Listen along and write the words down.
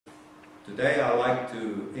Today I'd like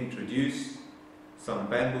to introduce some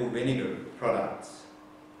bamboo vinegar products.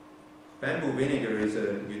 Bamboo vinegar is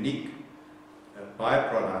a unique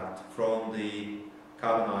byproduct from the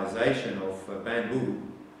carbonization of bamboo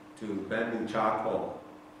to bamboo charcoal.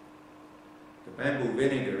 The bamboo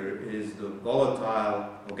vinegar is the volatile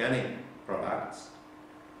organic products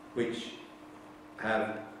which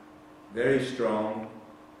have very strong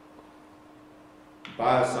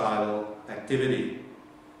biocidal activity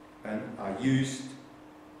and are used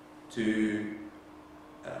to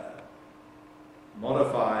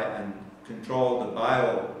modify and control the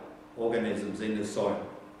bioorganisms in the soil.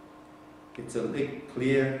 It's a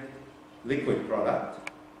clear liquid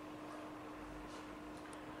product.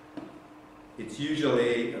 It's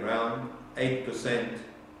usually around 8%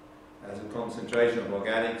 as a concentration of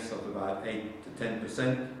organics of about 8 to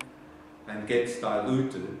 10% and gets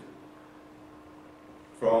diluted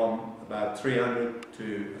from about 300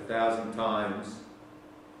 to 1,000 times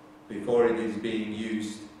before it is being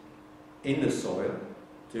used in the soil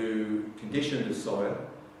to condition the soil,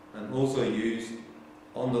 and also used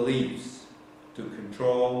on the leaves to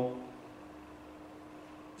control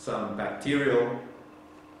some bacterial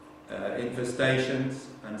infestations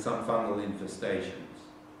and some fungal infestations.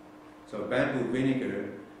 So bamboo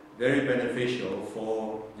vinegar, very beneficial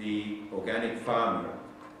for the organic farmer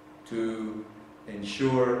to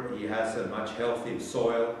ensure he has a much healthier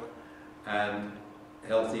soil and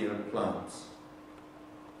healthier plants.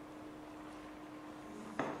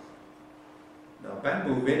 Now,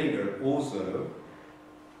 bamboo vinegar also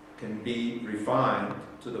can be refined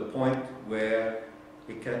to the point where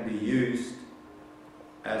it can be used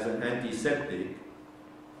as an antiseptic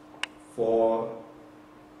for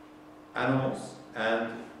animals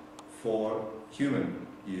and for human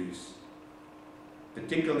use.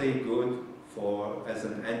 Particularly good as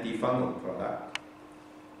an antifungal product.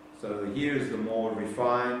 So here's the more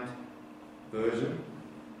refined version,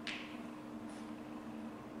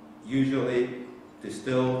 usually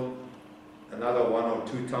distilled another 1 or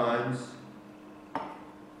 2 times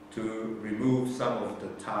to remove some of the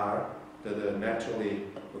tar that are naturally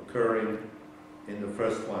occurring in the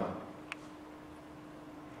first one.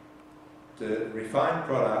 The refined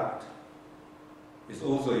product is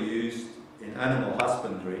also used in animal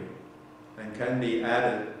husbandry and can be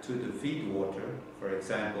added to the feed water, for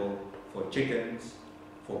example, for chickens,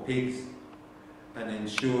 for pigs, and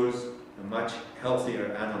ensures a much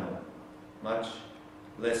healthier animal, much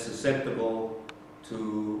less susceptible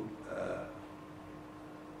to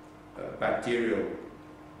bacterial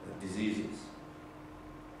diseases.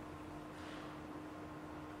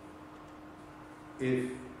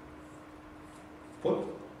 If put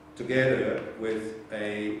together with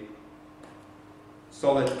a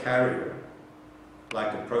solid carrier,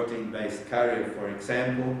 like a protein-based carrier, for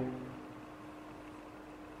example,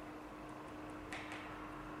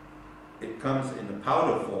 it comes in a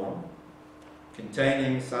powder form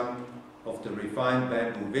containing some of the refined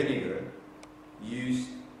bamboo vinegar used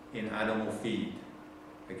in animal feed.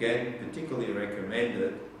 Again, particularly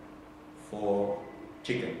recommended for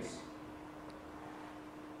chickens.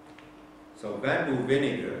 So bamboo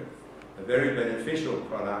vinegar, a very beneficial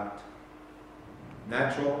product,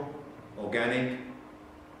 natural, organic,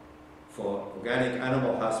 for organic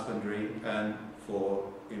animal husbandry and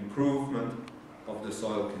for improvement of the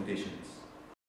soil conditions.